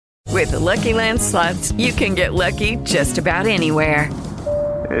With the Lucky Land Slots, you can get lucky just about anywhere.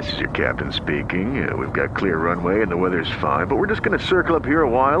 This is your captain speaking. We've got clear runway and the weather's fine, but we're just going to circle up here a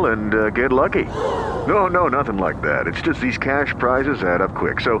while and get lucky. No, nothing like that. It's just these cash prizes add up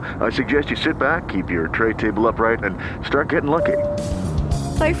quick. So I suggest you sit back, keep your tray table upright, and start getting lucky.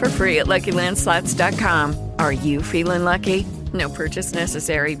 Play for free at LuckyLandSlots.com. Are you feeling lucky? No purchase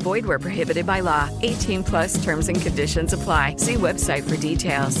necessary. Void where prohibited by law. 18+ terms and conditions apply. See website for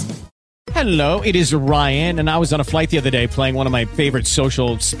details. Hello, it is Ryan, and I was on a flight the other day playing one of my favorite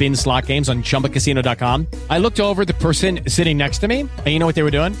social spin slot games on ChumbaCasino.com. I looked over at the person sitting next to me, and you know what they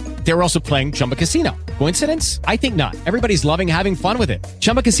were doing? They were also playing Chumba Casino. Coincidence? I think not. Everybody's loving having fun with it.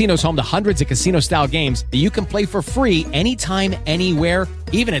 Chumba Casino is home to hundreds of casino-style games that you can play for free anytime, anywhere,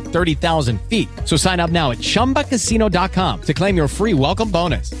 even at 30,000 feet. So sign up now at ChumbaCasino.com to claim your free welcome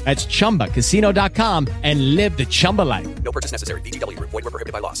bonus. That's ChumbaCasino.com and live the Chumba life. No purchase necessary. VGW. Void where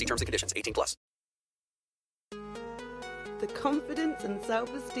prohibited by law. See terms and conditions. 18+. The Confidence and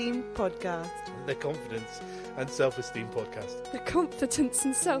Self-Esteem Podcast. The Confidence and Self-Esteem Podcast. The Confidence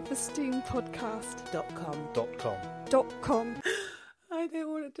and Self-Esteem Podcast. .com. I don't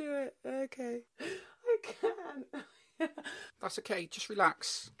want to do it. Okay. I can. That's okay, just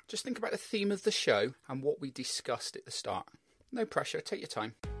relax. Just think about the theme of the show and what we discussed at the start. No pressure, take your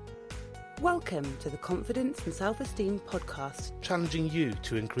time. Welcome to the Confidence and Self-Esteem Podcast. Challenging you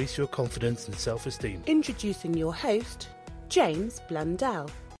to increase your confidence and self-esteem. Introducing your host, James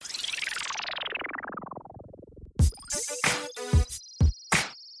Blundell.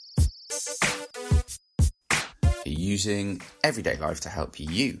 You're using everyday life to help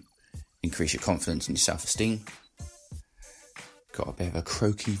you increase your confidence and your self-esteem. Got a bit of a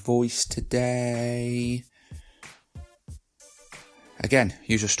croaky voice today. Again,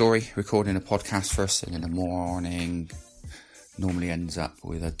 usual story, recording a podcast first thing in the morning normally ends up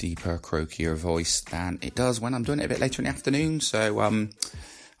with a deeper, croakier voice than it does when I'm doing it a bit later in the afternoon. So, I'm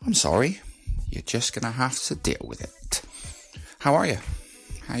sorry. You're just going to have to deal with it. How are you?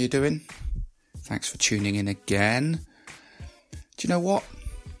 How you doing? Thanks for tuning in again. Do you know what?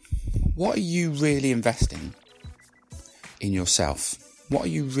 What are you really investing in yourself? What are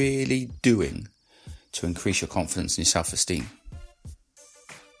you really doing to increase your confidence and your self-esteem?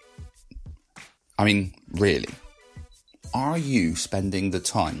 I mean, really, are you spending the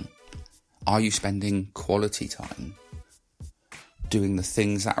time? Are you spending quality time doing the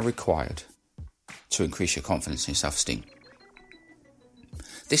things that are required to increase your confidence and your self-esteem?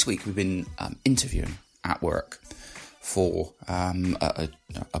 This week we've been interviewing at work for a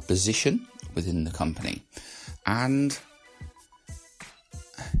position within the company, and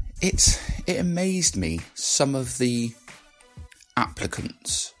it amazed me, some of the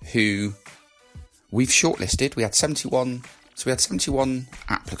applicants who we've shortlisted. We had 71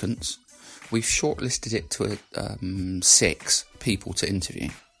 applicants. We've shortlisted it to 6 people to interview.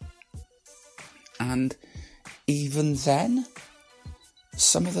 And even then,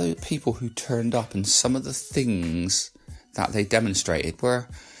 some of the people who turned up and some of the things that they demonstrated were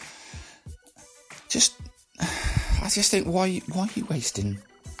just, I just think, why are you wasting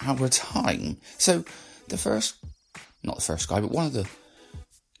our time? So not the first guy, but one of the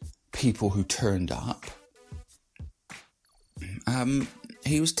people who turned up,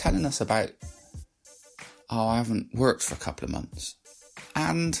 he was telling us about, I haven't worked for a couple of months.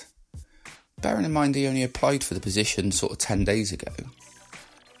 And bearing in mind he only applied for the position sort of 10 days ago,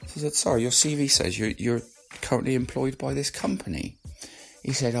 he said, sorry, your CV says you're currently employed by this company.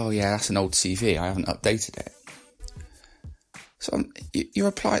 He said, oh yeah, that's an old CV, I haven't updated it. So you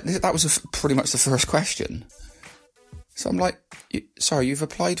applied, that was pretty much the first question. So I'm like, sorry, you've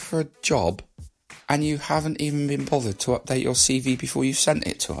applied for a job and you haven't even been bothered to update your CV before you sent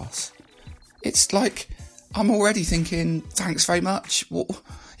it to us. It's like, I'm already thinking, thanks very much. Well,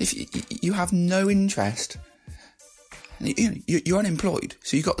 if you have no interest, you're unemployed,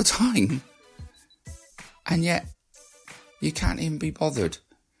 so you got the time, and yet you can't even be bothered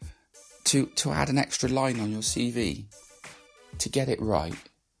to add an extra line on your CV to get it right.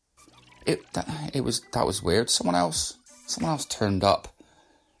 That was weird. Someone else turned up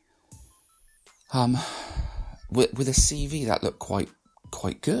with a CV that looked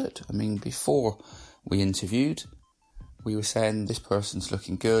quite good. I mean, before we interviewed, we were saying this person's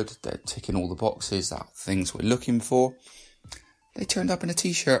looking good, they're ticking all the boxes, that things we're looking for. They turned up in a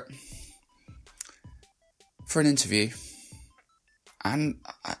t-shirt for an interview, and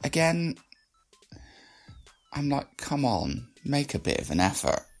again, I'm like, come on, make a bit of an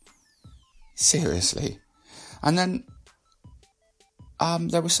effort, seriously. And then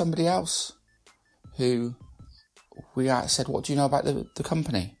there was somebody else who we said, what do you know about the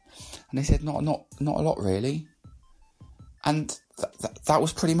company? And they said, not a lot really. And that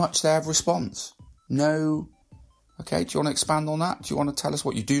was pretty much their response. No, okay, do you want to expand on that? Do you want to tell us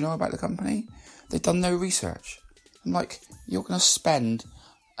what you do know about the company? They've done no research. I'm like, you're going to spend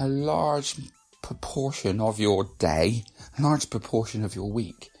a large proportion of your day, a large proportion of your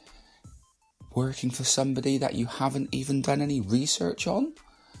week, working for somebody that you haven't even done any research on?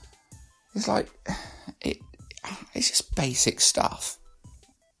 It's like, it's just basic stuff.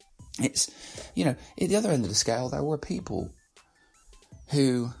 It's, at the other end of the scale, there were people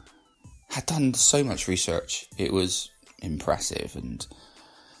who had done so much research. It was impressive. And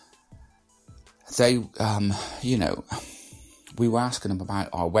they, we were asking them about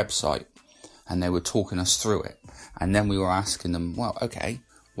our website and they were talking us through it. And then we were asking them, well, okay,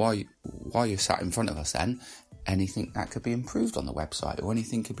 while you sat in front of us then, anything that could be improved on the website or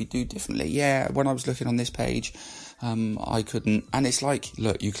anything could be do differently? Yeah, when I was looking on this page, I couldn't. And it's like,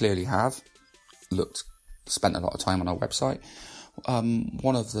 look, you clearly have spent a lot of time on our website.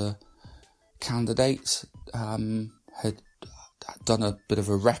 One of the candidates had done a bit of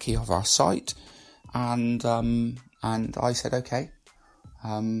a recce of our site, and I said, okay,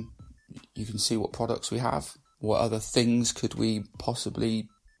 you can see what products we have, what other things could we possibly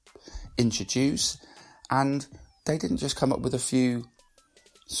introduce. And they didn't just come up with a few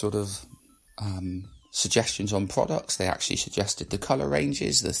sort of suggestions on products. They actually suggested the colour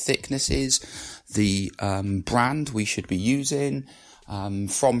ranges, the thicknesses, the brand we should be using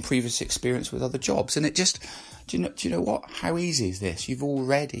from previous experience with other jobs. And it just, do you know what? How easy is this? You've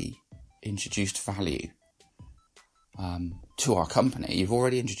already introduced value to our company. You've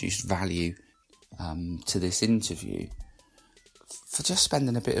already introduced value to this interview for just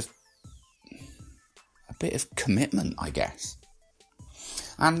spending a bit of commitment, I guess.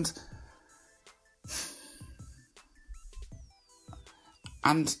 And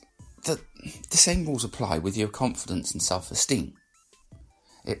the same rules apply with your confidence and self-esteem.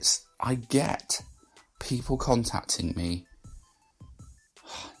 I get people contacting me,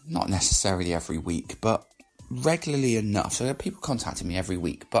 not necessarily every week, but regularly enough. So I get people contacting me every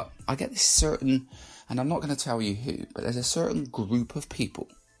week, but I get this certain, and I'm not going to tell you who, but there's a certain group of people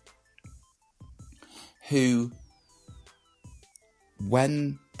who,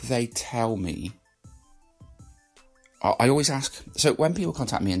 when they tell me, I always ask, so when people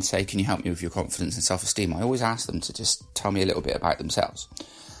contact me and say, can you help me with your confidence and self-esteem, I always ask them to just tell me a little bit about themselves.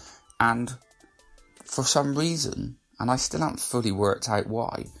 And for some reason, and I still haven't fully worked out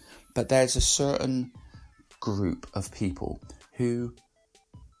why, but there's a certain group of people who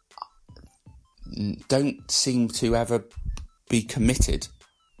don't seem to ever be committed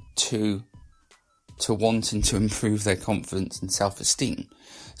to wanting to improve their confidence and self-esteem.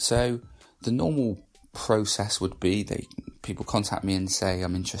 So the normal process would be people contact me and say,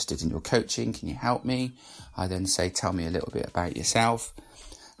 I'm interested in your coaching, can you help me? I then say, tell me a little bit about yourself,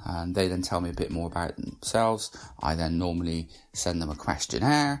 and they then tell me a bit more about themselves. I then normally send them a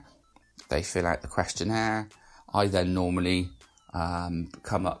questionnaire. They fill out the questionnaire. I then normally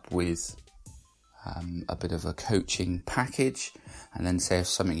come up with a bit of a coaching package, and then say if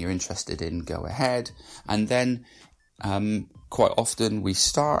something you're interested in, go ahead. And then quite often we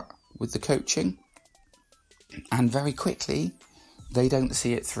start with the coaching, and very quickly they don't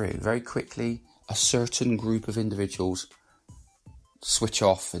see it through. Very quickly a certain group of individuals switch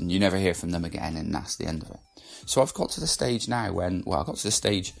off and you never hear from them again, and that's the end of it. So I've got to the stage now I got to the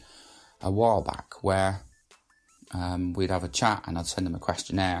stage a while back where we'd have a chat and I'd send them a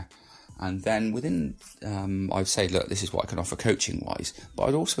questionnaire. And then within, I'd say, look, this is what I can offer coaching-wise. But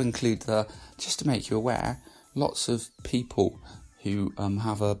I'd also include just to make you aware, lots of people who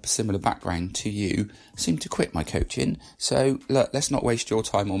have a similar background to you seem to quit my coaching. So, look, let's not waste your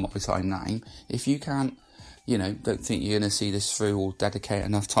time or my time now. If you can't, don't think you're going to see this through or dedicate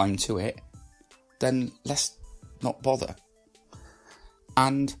enough time to it, then let's not bother.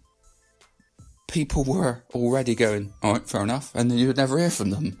 And people were already going, all right, fair enough, and then you would never hear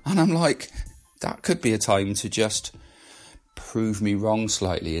from them. And I'm like, that could be a time to just prove me wrong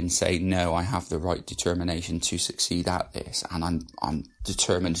slightly and say, no, I have the right determination to succeed at this, and I'm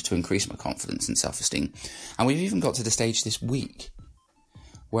determined to increase my confidence and self-esteem. And we've even got to the stage this week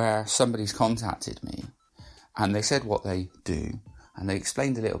where somebody's contacted me and they said what they do, and they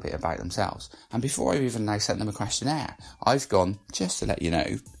explained a little bit about themselves. And before I even now sent them a questionnaire, I've gone, just to let you know,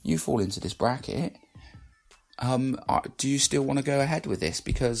 you fall into this bracket. Do you still want to go ahead with this?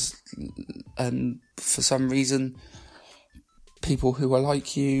 Because for some reason, people who are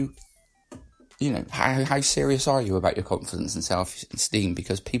like you, how serious are you about your confidence and self-esteem?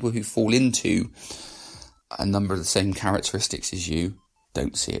 Because people who fall into a number of the same characteristics as you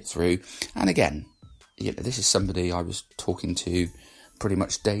don't see it through. And again, this is somebody I was talking to pretty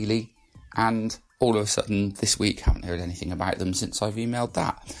much daily, and all of a sudden this week haven't heard anything about them since I've emailed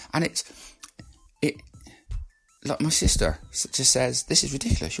that. And it like my sister just says, this is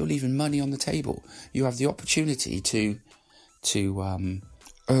ridiculous, you're leaving money on the table. You have the opportunity to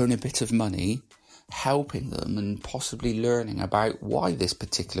earn a bit of money helping them and possibly learning about why this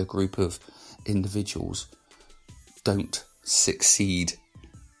particular group of individuals don't succeed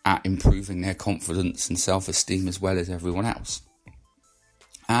at improving their confidence and self-esteem as well as everyone else.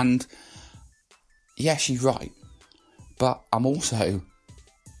 And yeah, she's right, but I'm also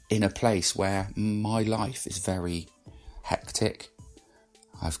in a place where my life is very hectic.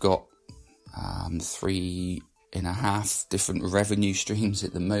 I've got 3.5 different revenue streams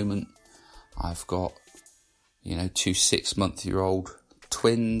at the moment. I've got 2 6-month-old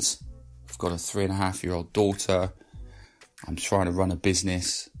twins. I've got a 3.5-year-old daughter. I'm trying to run a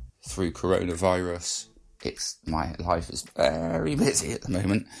business through coronavirus. My life is very busy at the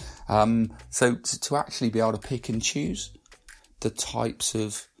moment. So to actually be able to pick and choose the types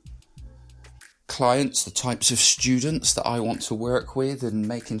of clients, the types of students that I want to work with, and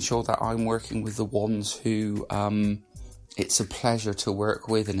making sure that I'm working with the ones who it's a pleasure to work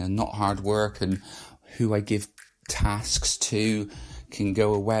with and are not hard work, and who I give tasks to can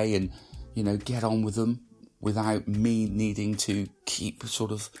go away and get on with them without me needing to keep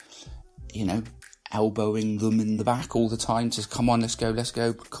sort of elbowing them in the back all the time to come on, let's go,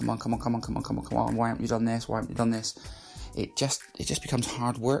 come on, why haven't you done this? It just becomes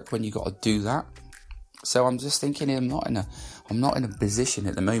hard work when you got to do that. So I'm just thinking I'm not in a position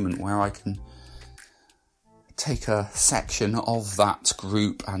at the moment where I can take a section of that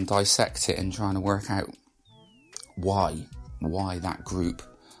group and dissect it and trying to work out why that group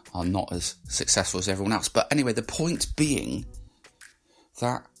are not as successful as everyone else. But anyway, the point being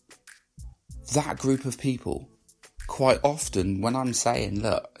that group of people, quite often when I'm saying,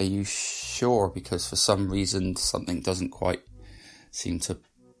 look, are you sure? Because for some reason something doesn't quite seem to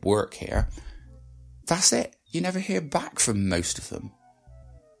work here. That's it. You never hear back from most of them.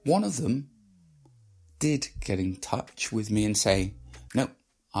 One of them did get in touch with me and say, no,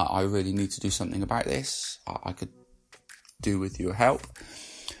 I really need to do something about this. I could do with your help.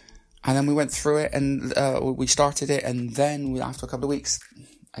 And then we went through it and we started it. And then after a couple of weeks,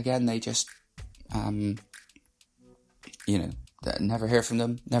 again, they just, never hear from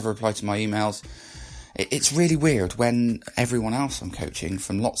them, never reply to my emails. It's really weird when everyone else I'm coaching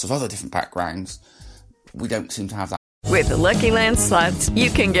from lots of other different backgrounds, we don't seem to have that. With the Lucky Land Slots, you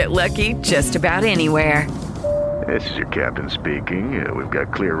can get lucky just about anywhere. This is your captain speaking. We've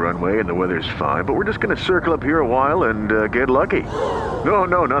got clear runway and the weather's fine, but we're just going to circle up here a while and get lucky.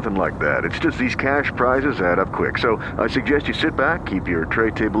 No, nothing like that. It's just these cash prizes add up quick. So I suggest you sit back, keep your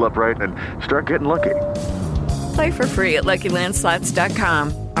tray table upright, and start getting lucky. Play for free at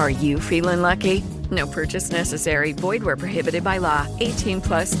LuckyLandSlots.com. Are you feeling lucky? No purchase necessary. Void where prohibited by law.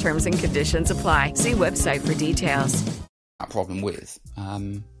 18+ terms and conditions apply. See website for details. That problem with.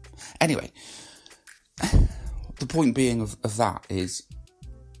 Anyway, the point being of that is,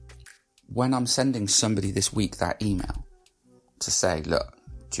 when I'm sending somebody this week that email to say, look,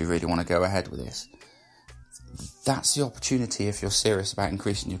 do you really want to go ahead with this? That's the opportunity, if you're serious about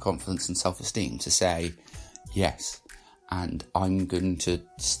increasing your confidence and self-esteem, to say, yes, and I'm going to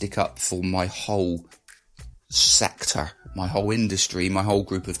stick up for my whole sector, my whole industry, my whole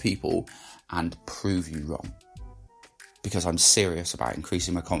group of people, and prove you wrong. Because I'm serious about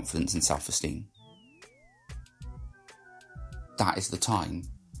increasing my confidence and self-esteem. That is the time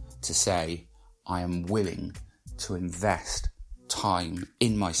to say, I am willing to invest time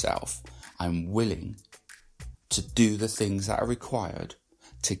in myself. I'm willing to do the things that are required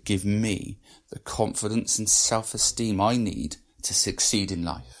to give me the confidence and self-esteem I need to succeed in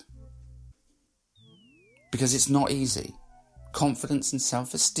life. Because it's not easy. Confidence and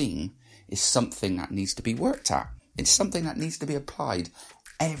self-esteem is something that needs to be worked at. It's something that needs to be applied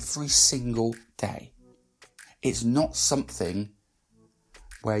every single day. It's not something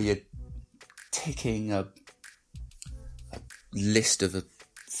where you're ticking a list of a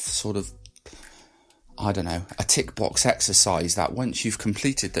sort of, a tick box exercise that once you've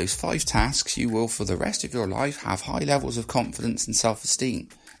completed those 5 tasks, you will for the rest of your life have high levels of confidence and self-esteem.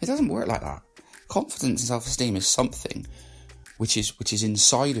 It doesn't work like that. Confidence and self-esteem is something which is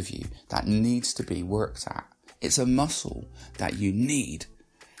inside of you that needs to be worked at. It's a muscle that you need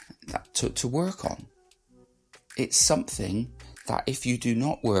to work on. It's something that if you do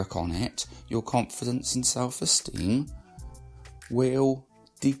not work on it, your confidence and self-esteem will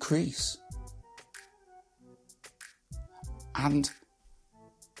decrease. And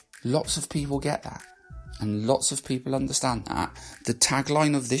Lots of people get that. And lots of people understand that. The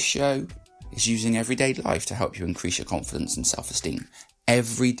tagline of this show is using everyday life to help you increase your confidence and self-esteem.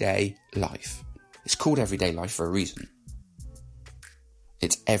 Everyday life. It's called everyday life for a reason.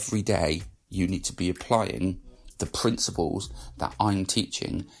 It's every day you need to be applying the principles that I'm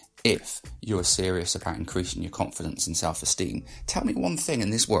teaching if you're serious about increasing your confidence and self-esteem. Tell me one thing in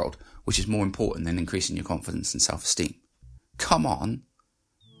this world which is more important than increasing your confidence and self-esteem. Come on.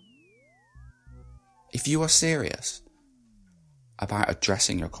 If you are serious about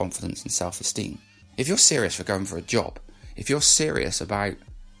addressing your confidence and self-esteem, if you're serious for going for a job, if you're serious about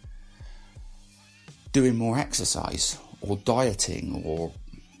doing more exercise or dieting or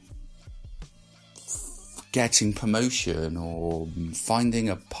getting promotion or finding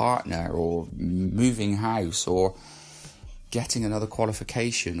a partner or moving house or getting another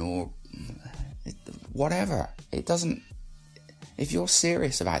qualification or whatever, if you're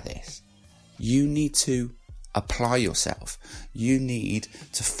serious about this, you need to apply yourself. You need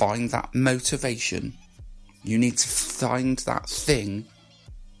to find that motivation. You need to find that thing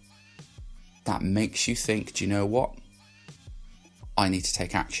that makes you think, do you know what? I need to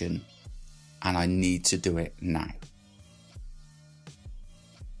take action and I need to do it now.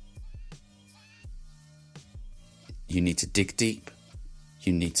 You need to dig deep.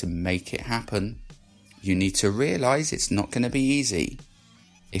 You need to make it happen. You need to realise it's not going to be easy.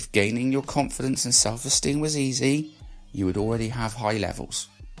 If gaining your confidence and self-esteem was easy, you would already have high levels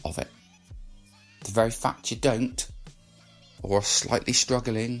of it. The very fact you don't, or are slightly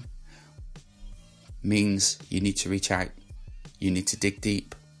struggling, means you need to reach out. You need to dig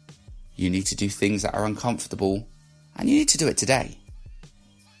deep. You need to do things that are uncomfortable, and you need to do it today.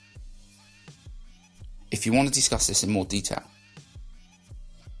 If you want to discuss this in more detail,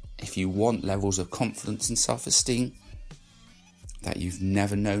 if you want levels of confidence and self-esteem that you've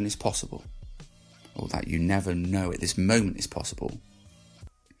never known is possible, or that you never know at this moment is possible,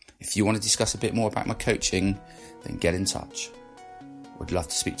 if you want to discuss a bit more about my coaching, then get in touch. Would love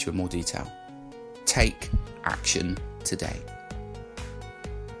to speak to you in more detail. Take action today.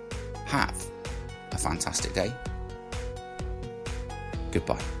 Have a fantastic day.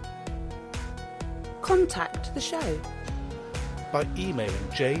 Goodbye. Contact the show by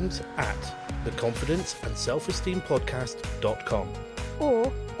emailing James at theconfidenceandselfesteempodcast.com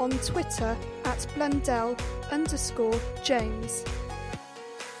or on Twitter at Blundell_James.